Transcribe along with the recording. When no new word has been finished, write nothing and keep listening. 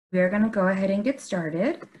We are going to go ahead and get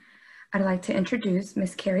started. I'd like to introduce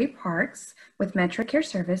Ms. Carrie Parks with Metrocare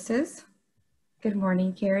Services. Good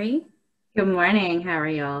morning, Carrie. Good morning. How are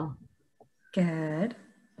y'all? Good.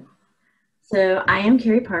 So I am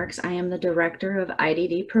Carrie Parks. I am the Director of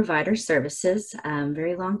IDD Provider Services.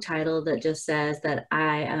 Very long title that just says that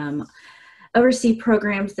I oversee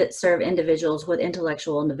programs that serve individuals with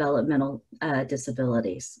intellectual and developmental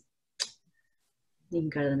disabilities. You can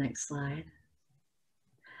go to the next slide.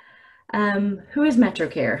 Who is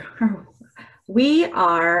Metrocare? We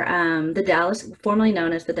are the Dallas, formerly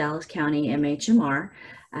known as the Dallas County MHMR.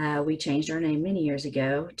 We changed our name many years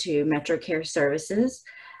ago to Metrocare Services.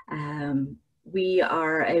 We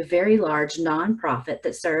are a very large nonprofit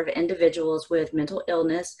that serve individuals with mental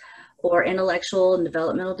illness or intellectual and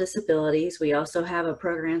developmental disabilities. We also have a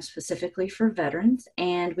program specifically for veterans,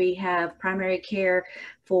 and we have primary care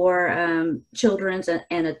for children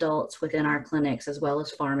and adults within our clinics, as well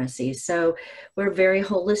as pharmacies. So we're very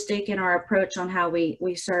holistic in our approach on how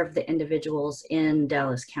we serve the individuals in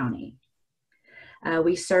Dallas County.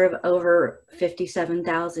 We serve over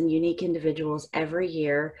 57,000 unique individuals every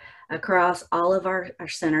year across all of our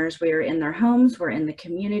centers. We are in their homes, we're in the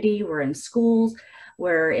community, we're in schools,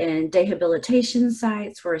 we're in rehabilitation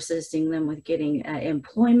sites, we're assisting them with getting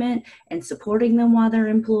employment and supporting them while they're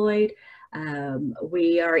employed.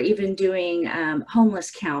 We are even doing homeless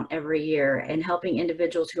count every year and helping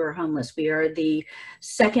individuals who are homeless. We are the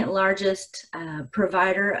second largest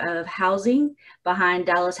provider of housing behind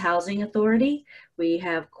Dallas Housing Authority. We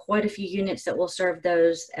have quite a few units that will serve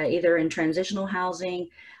those either in transitional housing,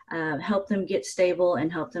 help them get stable,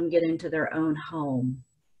 and help them get into their own home.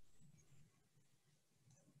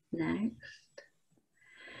 Next.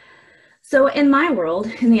 So in my world,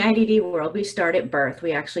 in the IDD world, we start at birth.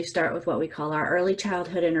 We actually start with what we call our early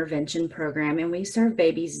childhood intervention program, and we serve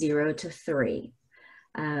babies 0 to 3.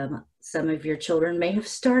 Some of your children may have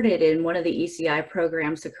started in one of the ECI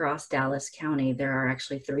programs across Dallas County. There are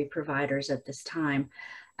actually 3 providers at this time.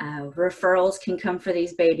 Referrals can come for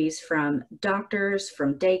these babies from doctors,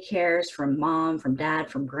 from daycares, from mom, from dad,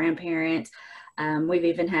 from grandparents. We've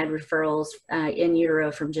even had referrals in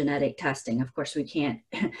utero from genetic testing. Of course, we can't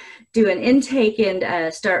do an intake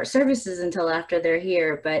and start services until after they're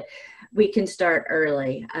here, but we can start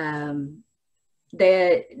early.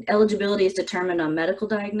 The eligibility is determined on medical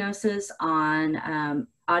diagnosis, on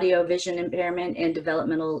audio vision impairment and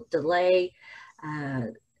developmental delay.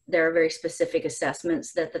 There are very specific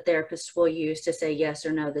assessments that the therapist will use to say yes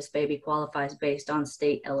or no, this baby qualifies based on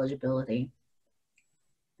state eligibility.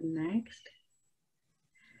 Next.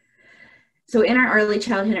 So in our early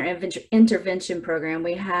childhood intervention program,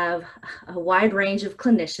 we have a wide range of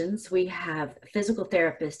clinicians. We have a physical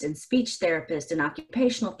therapist and speech therapist and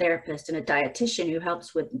occupational therapist and a dietitian who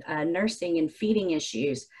helps with nursing and feeding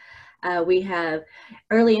issues. We have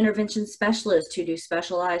early intervention specialists who do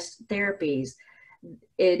specialized therapies.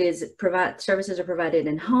 Services are provided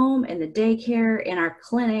in home, in the daycare, in our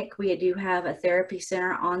clinic. We do have a therapy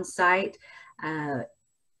center on site.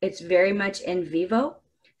 It's very much in vivo.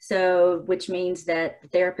 So, which means that the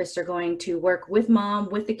therapists are going to work with mom,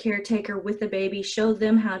 with the caretaker, with the baby, show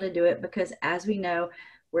them how to do it, because as we know,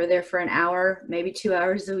 we're there for an hour, maybe 2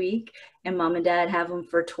 hours a week, and mom and dad have them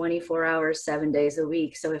for 24 hours, 7 days a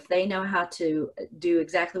week. So if they know how to do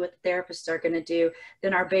exactly what the therapists are going to do,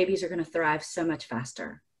 then our babies are going to thrive so much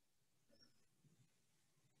faster.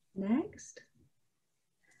 Next.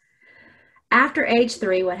 After age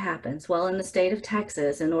 3, what happens? Well, in the state of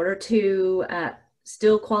Texas, in order to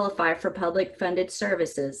still qualify for public funded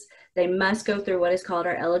services, they must go through what is called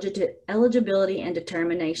our eligibility and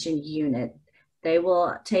determination unit. They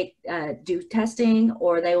will do testing,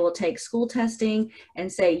 or they will take school testing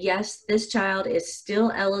and say, yes, this child is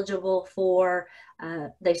still eligible for,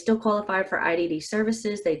 they still qualify for IDD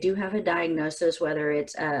services. They do have a diagnosis, whether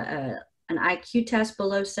it's an IQ test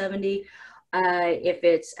below 70, if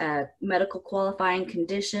it's a medical qualifying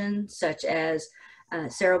condition such as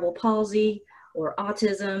cerebral palsy, or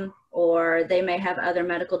autism, or they may have other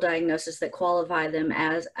medical diagnoses that qualify them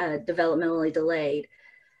as developmentally delayed.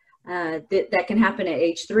 That can happen at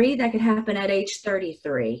age 3, that could happen at age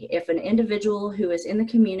 33. If an individual who is in the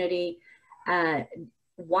community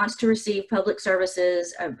wants to receive public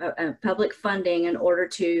services, public funding in order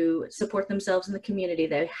to support themselves in the community,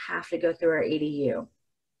 they have to go through our EDU.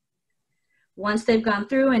 Once they've gone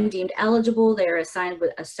through and deemed eligible, they are assigned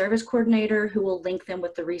with a service coordinator who will link them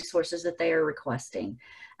with the resources that they are requesting,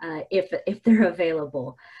 if they're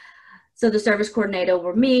available. So the service coordinator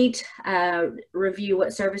will meet, review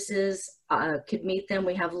what services could meet them.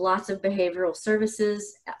 We have lots of behavioral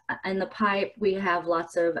services in the pipe. We have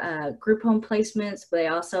lots of group home placements. They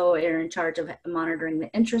also are in charge of monitoring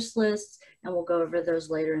the interest lists, and we'll go over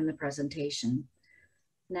those later in the presentation.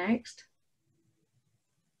 Next.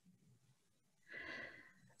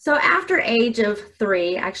 So after age of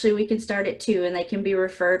 3, actually we can start at 2 and they can be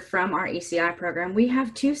referred from our ECI program. We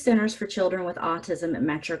have 2 centers for children with autism at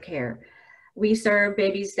Metrocare. We serve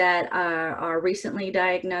babies that are recently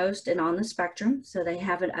diagnosed and on the spectrum. So they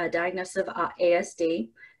have a diagnosis of ASD.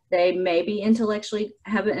 They may be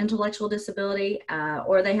have an intellectual disability,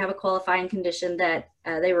 or they have a qualifying condition that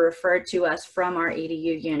they were referred to us from our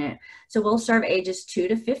EDU unit. So we'll serve ages 2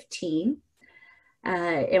 to 15.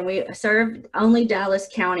 And we serve only Dallas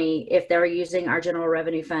County if they're using our general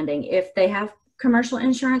revenue funding. If they have commercial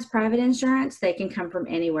insurance, private insurance, they can come from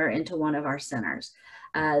anywhere into one of our centers.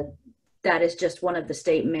 That is just one of the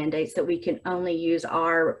state mandates that we can only use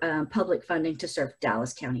our public funding to serve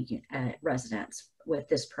Dallas County residents with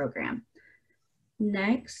this program.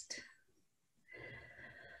 Next.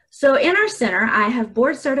 So in our center, I have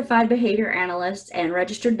board certified behavior analysts and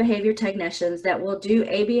registered behavior technicians that will do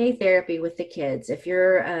ABA therapy with the kids. If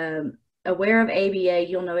you're aware of ABA,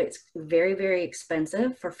 you'll know it's very, very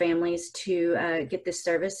expensive for families to get this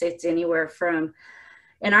service. It's anywhere from,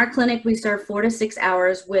 in our clinic, we serve 4 to 6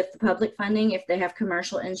 hours with the public funding. If they have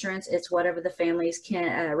commercial insurance, it's whatever the families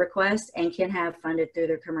can request and can have funded through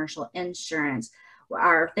their commercial insurance.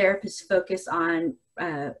 Our therapists focus on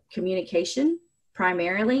communication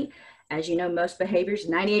primarily. As you know, most behaviors,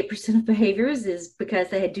 98% of behaviors is because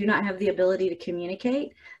they do not have the ability to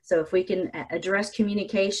communicate. So if we can address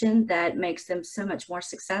communication, that makes them so much more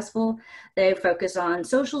successful. They focus on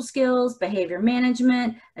social skills, behavior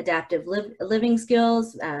management, adaptive living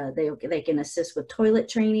skills. They can assist with toilet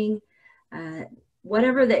training,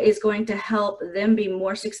 whatever that is going to help them be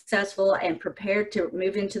more successful and prepared to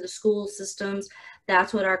move into the school systems.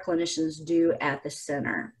 That's what our clinicians do at the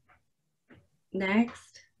center.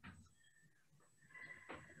 Next.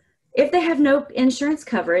 If they have no insurance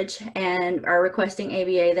coverage and are requesting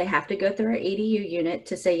ABA, they have to go through our EDU unit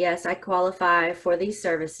to say, yes, I qualify for these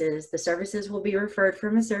services. The services will be referred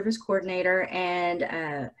from a service coordinator,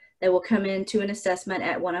 and they will come into an assessment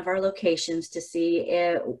at one of our locations to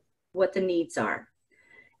see what the needs are.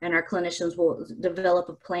 And our clinicians will develop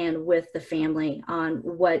a plan with the family on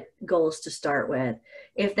what goals to start with.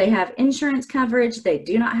 If they have insurance coverage, they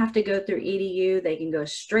do not have to go through EDU. They can go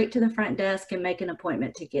straight to the front desk and make an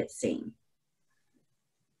appointment to get seen.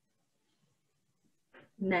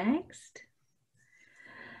 Next.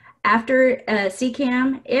 After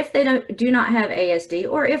CCAM, if they do not have ASD,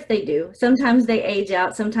 or if they do, sometimes they age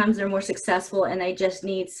out, sometimes they're more successful and they just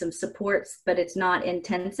need some supports, but it's not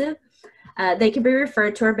intensive. They can be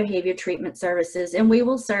referred to our behavior treatment services, and we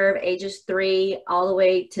will serve ages 3 all the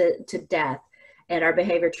way to death at our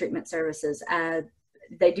behavior treatment services.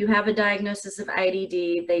 They do have a diagnosis of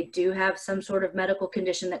IDD. They do have some sort of medical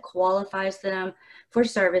condition that qualifies them for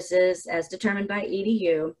services as determined by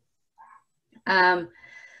EDU. I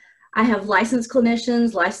have licensed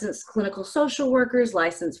clinicians, licensed clinical social workers,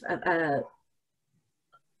 licensed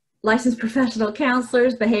professional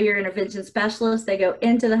counselors, behavior intervention specialists. They go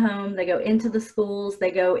into the home, they go into the schools,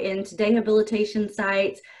 they go into rehabilitation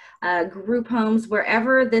sites, group homes,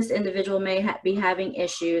 wherever this individual may be having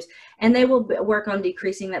issues, and they will work on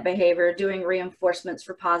decreasing that behavior, doing reinforcements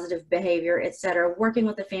for positive behavior, etc., working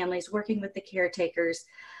with the families, working with the caretakers.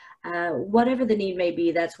 Whatever the need may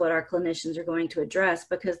be, that's what our clinicians are going to address,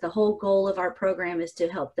 because the whole goal of our program is to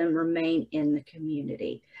help them remain in the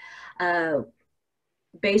community.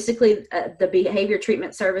 Basically, the behavior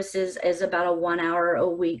treatment services is about a 1 hour a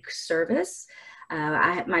week service.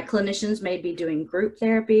 My clinicians may be doing group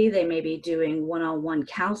therapy. They may be doing one-on-one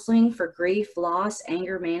counseling for grief, loss,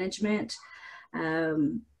 anger management.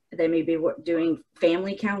 They may be doing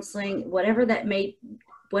family counseling, whatever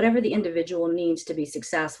the individual needs to be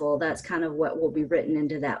successful. That's kind of what will be written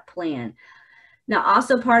into that plan. Now,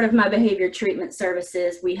 also part of my behavior treatment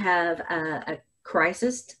services, we have a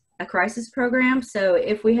crisis program. So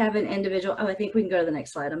if we have an individual, I think we can go to the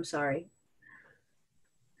next slide, I'm sorry.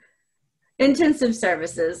 Intensive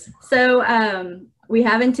services. So we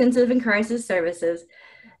have intensive and crisis services.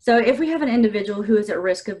 So if we have an individual who is at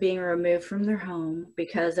risk of being removed from their home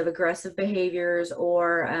because of aggressive behaviors,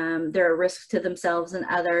 or they're a risk to themselves and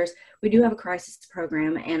others, we do have a crisis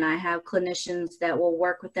program, and I have clinicians that will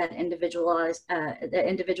work with that individual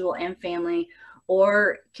and family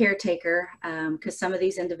or caretaker, because some of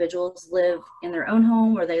these individuals live in their own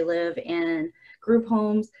home or they live in group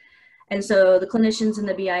homes. And so the clinicians and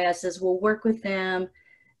the BISs will work with them,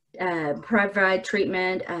 provide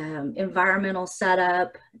treatment, environmental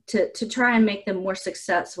setup to try and make them more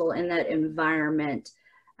successful in that environment.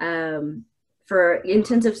 For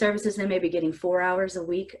intensive services, they may be getting 4 hours a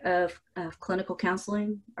week of clinical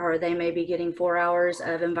counseling, or they may be getting 4 hours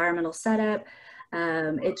of environmental setup.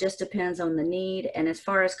 It just depends on the need. And as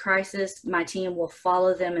far as crisis, my team will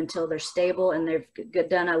follow them until they're stable and they've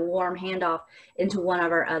done a warm handoff into one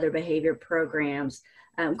of our other behavior programs.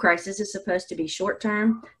 Crisis is supposed to be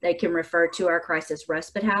short-term. They can refer to our crisis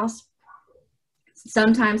respite house.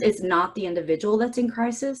 Sometimes it's not the individual that's in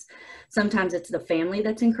crisis. Sometimes it's the family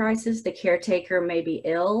that's in crisis. The caretaker may be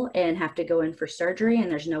ill and have to go in for surgery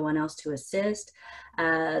and there's no one else to assist.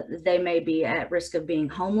 They may be at risk of being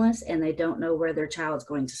homeless and they don't know where their child's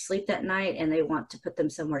going to sleep that night and they want to put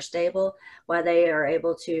them somewhere stable while they are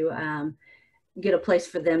able to get a place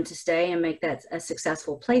for them to stay and make that a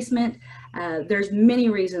successful placement. There's many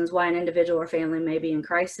reasons why an individual or family may be in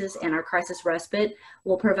crisis, and our crisis respite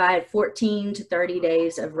will provide 14 to 30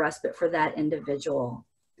 days of respite for that individual.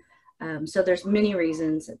 So there's many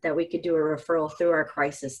reasons that we could do a referral through our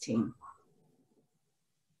crisis team.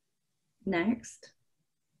 Next.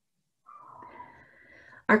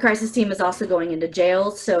 Our crisis team is also going into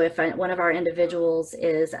jails. So if one of our individuals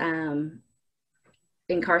is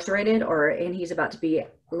incarcerated and he's about to be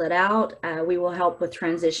let out, we will help with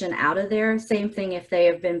transition out of there. Same thing if they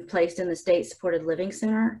have been placed in the state supported living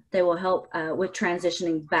center, they will help with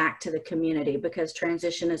transitioning back to the community, because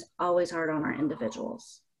transition is always hard on our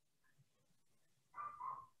individuals.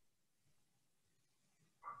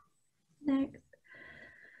 Next.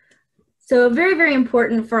 So very, very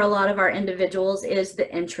important for a lot of our individuals is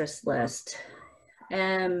the interest list.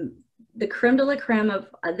 The creme de la creme of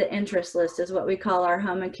the interest list is what we call our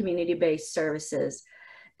home and community-based services.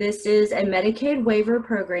 This is a Medicaid waiver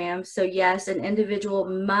program. So yes, an individual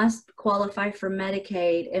must qualify for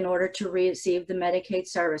Medicaid in order to receive the Medicaid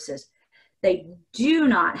services. They do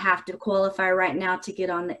not have to qualify right now to get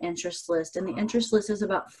on the interest list. And the interest list is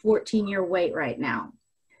about 14-year wait right now.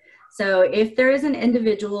 So if there is an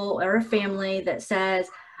individual or a family that says,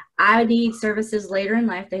 I need services later in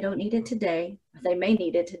life, they don't need it today. They may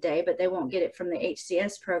need it today, but they won't get it from the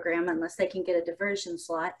HCS program unless they can get a diversion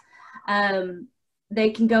slot.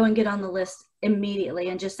 They can go and get on the list immediately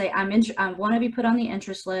and just say, I want to be put on the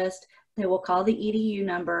interest list. They will call the EDU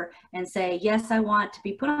number and say, yes, I want to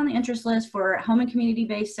be put on the interest list for home and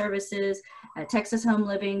community-based services, Texas Home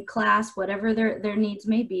Living, class, whatever their needs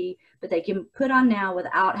may be, but they can put on now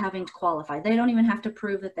without having to qualify. They don't even have to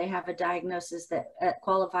prove that they have a diagnosis that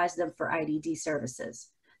qualifies them for IDD services.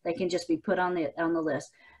 They can just be put on the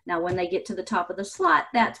list. Now, when they get to the top of the slot,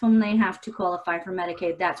 that's when they have to qualify for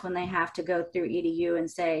Medicaid. That's when they have to go through EDU and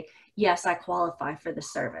say, yes, I qualify for the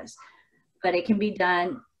service. But it can be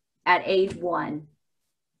done at age 1,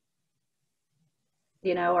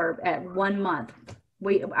 or at 1 month.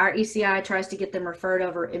 Our ECI tries to get them referred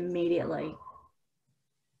over immediately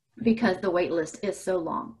because the wait list is so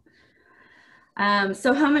long.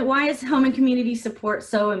 So why is home and community support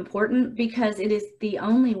so important? Because it is the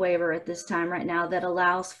only waiver at this time right now that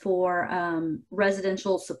allows for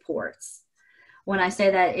residential supports. When I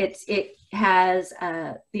say that, it has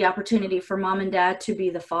the opportunity for mom and dad to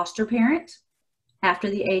be the foster parent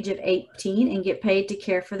after the age of 18 and get paid to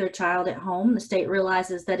care for their child at home. The state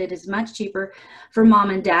realizes that it is much cheaper for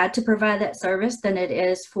mom and dad to provide that service than it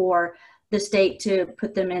is for the state to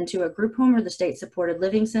put them into a group home or the state supported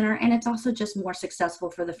living center. And it's also just more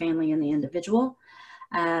successful for the family and the individual.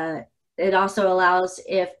 It also allows,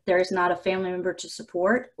 if there's not a family member to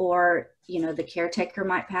support, or the caretaker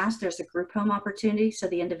might pass, there's a group home opportunity, so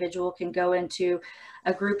the individual can go into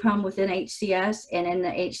a group home within HCS, and in the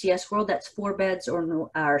HCS world, that's 4 beds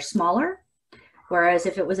or smaller. Whereas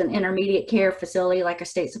if it was an intermediate care facility like a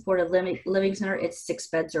state supported living center, it's 6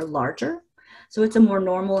 beds or larger. So it's a more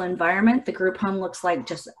normal environment. The group home looks like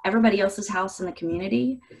just everybody else's house in the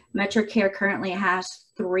community. Metrocare currently has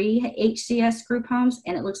 3 HCS group homes,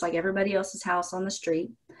 and it looks like everybody else's house on the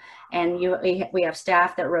street. And we have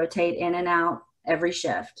staff that rotate in and out every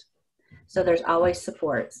shift. So there's always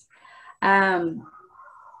supports.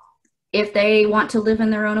 If they want to live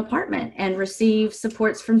in their own apartment and receive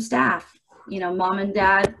supports from staff, mom and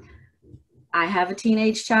dad, I have a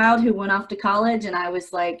teenage child who went off to college, and I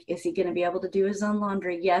was like, is he going to be able to do his own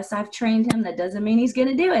laundry? Yes, I've trained him. That doesn't mean he's going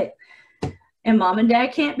to do it. And mom and dad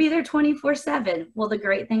can't be there 24/7. Well, the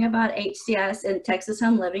great thing about HCS and Texas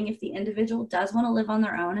Home Living, if the individual does want to live on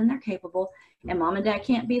their own and they're capable, and mom and dad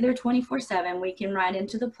can't be there 24/7, we can write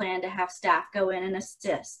into the plan to have staff go in and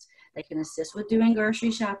assist. They can assist with doing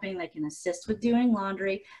grocery shopping. They can assist with doing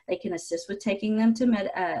laundry. They can assist with taking them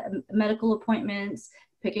to medical appointments,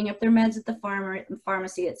 picking up their meds at the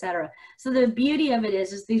pharmacy, etc. So the beauty of it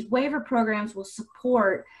is these waiver programs will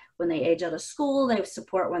support when they age out of school. They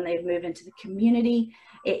support when they move into the community.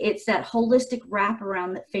 It's that holistic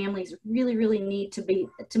wraparound that families really, really need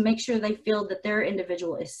to make sure they feel that their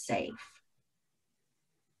individual is safe.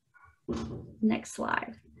 Next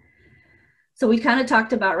slide. So we kind of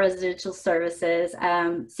talked about residential services.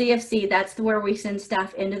 CFC, that's where we send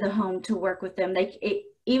staff into the home to work with them.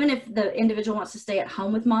 Even if the individual wants to stay at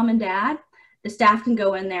home with mom and dad, the staff can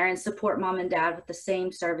go in there and support mom and dad with the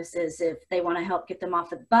same services. If they want to help get them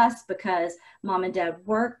off the bus because mom and dad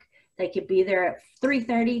work, they could be there at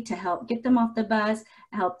 3:30 to help get them off the bus,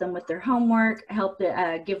 help them with their homework, help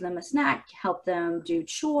give them a snack, help them do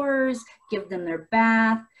chores, give them their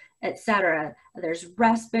bath, etc. There's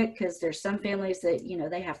respite because there's some families that, you know,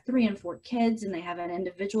 they have 3 and 4 kids and they have an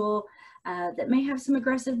individual that may have some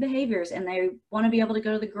aggressive behaviors and they want to be able to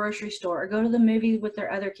go to the grocery store or go to the movie with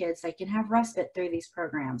their other kids. They can have respite through these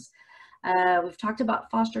programs. We've talked about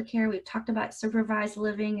foster care. We've talked about supervised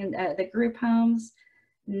living and the group homes.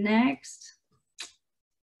 Next.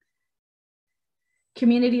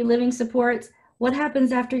 Community living supports. What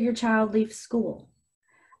happens after your child leaves school?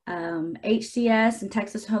 HCS and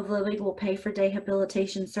Texas Home Living will pay for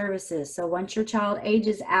rehabilitation services. So once your child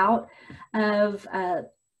ages out of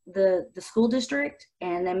the school district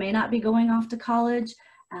and they may not be going off to college,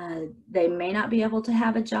 they may not be able to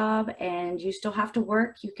have a job and you still have to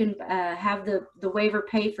work, you can have the waiver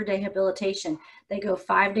pay for rehabilitation. They go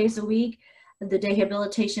 5 days a week. The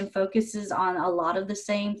rehabilitation focuses on a lot of the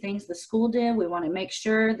same things the school did. We want to make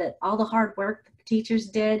sure that all the hard work that the teachers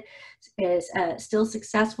did is still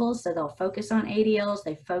successful. So they'll focus on ADLs,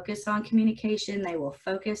 they focus on communication, they will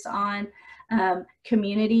focus on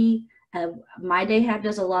community. My Dayhab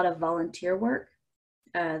does a lot of volunteer work.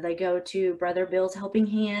 They go to Brother Bill's Helping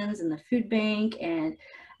Hands and the food bank and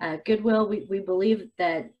Goodwill. We believe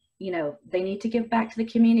that, you know, they need to give back to the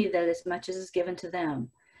community that as much as is given to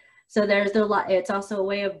them. So there's a lot. It's also a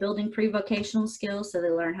way of building pre-vocational skills, so they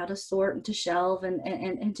learn how to sort and to shelve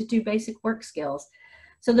and to do basic work skills.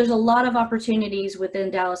 So there's a lot of opportunities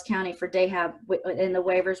within Dallas County for Dayhab, and the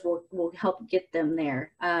waivers will help get them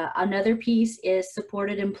there. Another piece is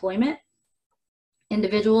supported employment.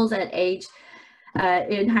 Individuals at age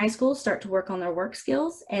in high school start to work on their work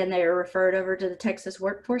skills and they are referred over to the Texas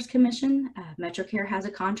Workforce Commission. Metrocare has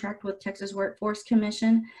a contract with Texas Workforce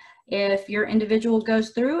Commission. If your individual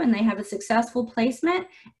goes through and they have a successful placement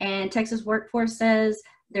and Texas Workforce says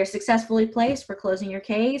they're successfully placed for closing your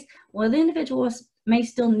case, well, the individuals may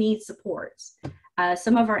still need supports.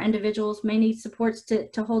 Some of our individuals may need supports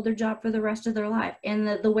to hold their job for the rest of their life, and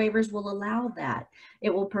the waivers will allow that.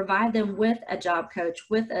 It will provide them with a job coach,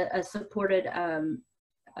 with a supported, an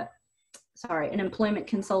employment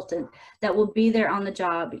consultant that will be there on the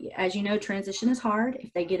job. As you know, transition is hard.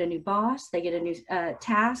 If they get a new boss, they get a new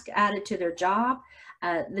task added to their job,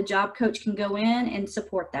 the job coach can go in and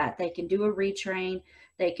support that. They can do a retrain.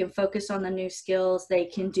 They can focus on the new skills. They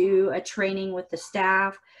can do a training with the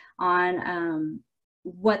staff on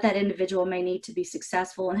what that individual may need to be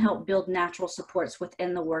successful and help build natural supports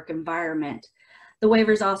within the work environment. The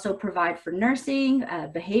waivers also provide for nursing,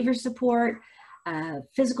 behavior support,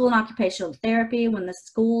 physical and occupational therapy when the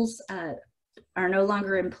schools are no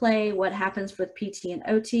longer in play, what happens with PT and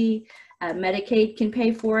OT. Medicaid can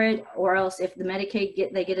pay for it, or else if the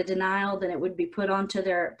Medicaid they get a denial, then it would be put onto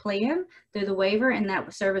their plan through the waiver and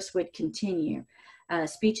that service would continue.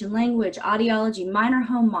 Speech and language, audiology, minor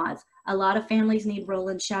home mods. A lot of families need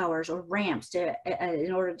roll-in showers or ramps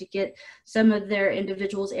in order to get some of their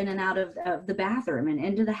individuals in and out of the bathroom and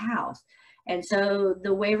into the house. And so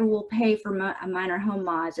the waiver will pay for minor home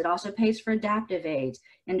mods. It also pays for adaptive aids.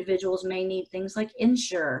 Individuals may need things like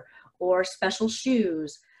Ensure or special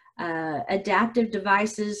shoes, adaptive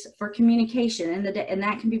devices for communication, and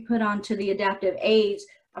that can be put onto the adaptive aids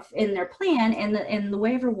in their plan, and the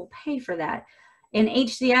waiver will pay for that. In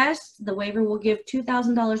HCS, the waiver will give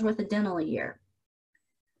 $2,000 worth of dental a year.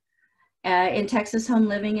 In Texas Home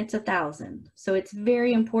Living, it's $1,000. So it's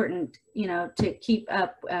very important, you know, to keep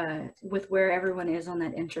up with where everyone is on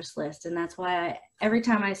that interest list. And that's why every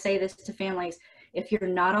time I say this to families, if you're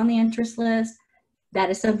not on the interest list, that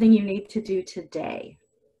is something you need to do today.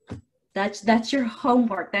 That's your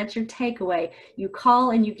homework. That's your takeaway. You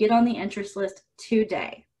call and you get on the interest list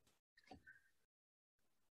today.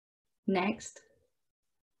 Next.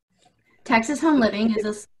 Texas Home Living is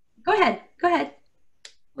a, go ahead.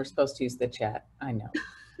 We're supposed to use the chat, I know.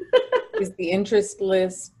 Is the interest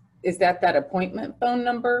list, is that appointment phone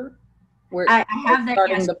number? We're I have that.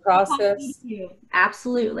 starting Yes, the process.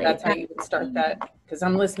 Absolutely. That's how you would start that? Because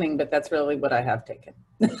I'm listening, but that's really what I have taken.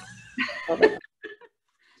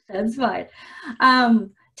 That's fine.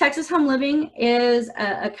 Texas Home Living is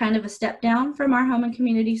a kind of a step down from our home and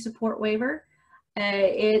community support waiver.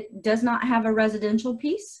 It does not have a residential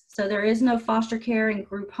piece, so there is no foster care and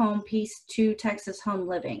group home piece to Texas Home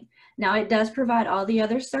Living. Now, it does provide all the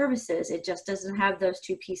other services. It just doesn't have those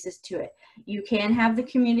two pieces to it. You can have the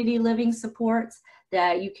community living supports,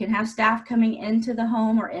 that you can have staff coming into the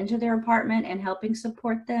home or into their apartment and helping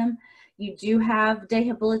support them. You do have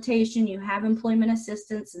rehabilitation, you have employment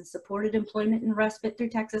assistance and supported employment and respite through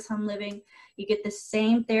Texas Home Living. You get the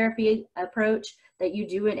same therapy approach that you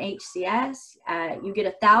do in HCS. You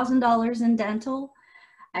get $1,000 in dental.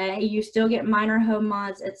 You still get minor home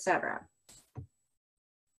mods, etc.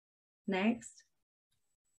 Next.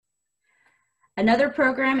 Another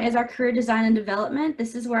program is our career design and development.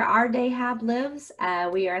 This is where our day hab lives.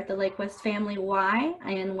 We are at the Lake West Family Y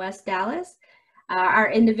in West Dallas.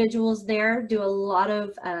 Our individuals there do a lot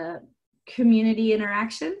of community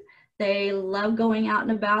interaction. They love going out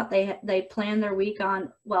and about. They plan their week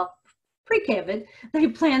on, well, pre-COVID, they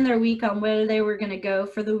planned their week on whether they were going to go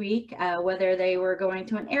for the week, whether they were going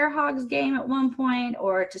to an Air Hogs game at one point,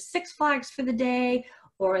 or to Six Flags for the day,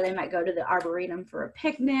 or they might go to the Arboretum for a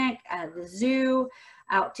picnic, the zoo,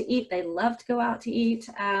 out to eat. They love to go out to eat,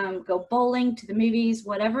 go bowling, to the movies,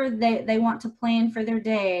 whatever they want to plan for their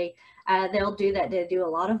day. They'll do that. They do a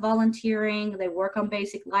lot of volunteering. They work on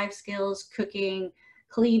basic life skills, cooking,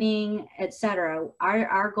 cleaning, etc.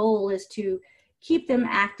 Our goal is to keep them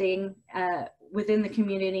acting within the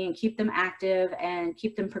community and keep them active and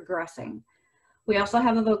keep them progressing. We also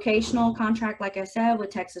have a vocational contract, like I said, with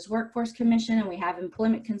Texas Workforce Commission, and we have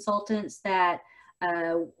employment consultants that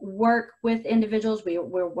work with individuals. We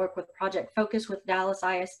work with Project Focus with Dallas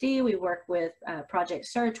ISD. We work with Project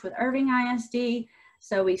Search with Irving ISD.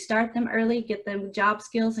 So we start them early, get them job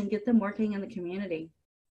skills, and get them working in the community.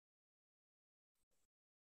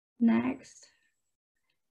 Next.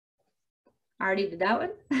 I already did that one.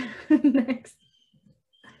 Next.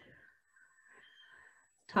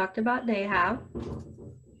 Talked about day hab.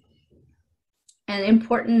 And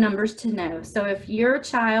important numbers to know. So if you're a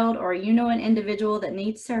child or you know an individual that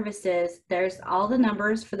needs services, there's all the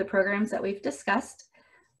numbers for the programs that we've discussed.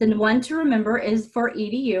 The one to remember is for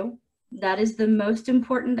EDU. That is the most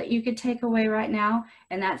important that you could take away right now,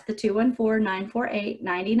 and that's the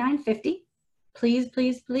 214-948-9950. Please,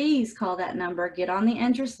 please, please call that number. Get on the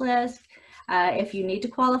interest list. If you need to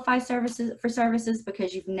qualify for services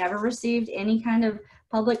because you've never received any kind of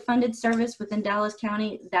public funded service within Dallas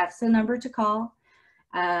County, that's the number to call.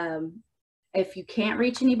 If you can't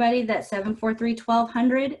reach anybody, that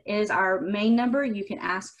 743-1200 is our main number. You can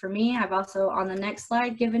ask for me. I've also, on the next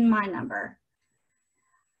slide, given my number.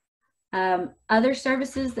 Other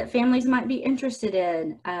services that families might be interested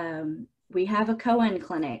in. We have a Cohen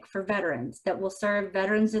clinic for veterans that will serve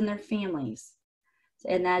veterans and their families.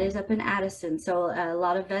 And that is up in Addison. So a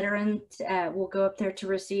lot of veterans will go up there to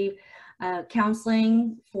receive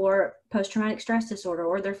counseling for post-traumatic stress disorder,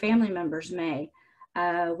 or their family members may.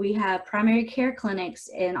 We have primary care clinics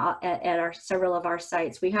at several of our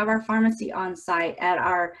sites. We have our pharmacy on site at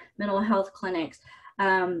our mental health clinics.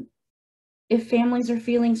 If families are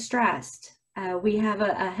feeling stressed, we have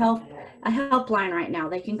a helpline right now.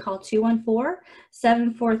 They can call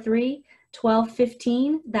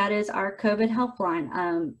 214-743-1215. That is our COVID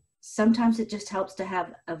helpline. Sometimes it just helps to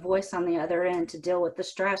have a voice on the other end to deal with the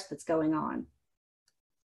stress that's going on.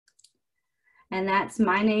 And that's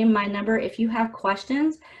my name, my number. If you have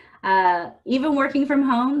questions, even working from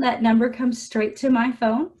home, that number comes straight to my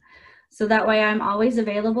phone. So that way I'm always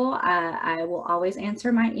available. I will always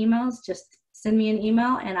answer my emails. Just send me an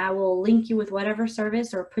email and I will link you with whatever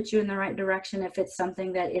service or put you in the right direction if it's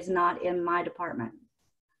something that is not in my department.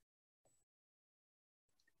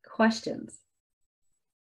 Questions?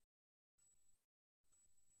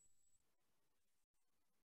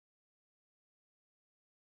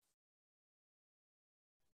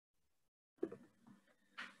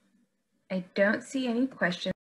 I don't see any questions.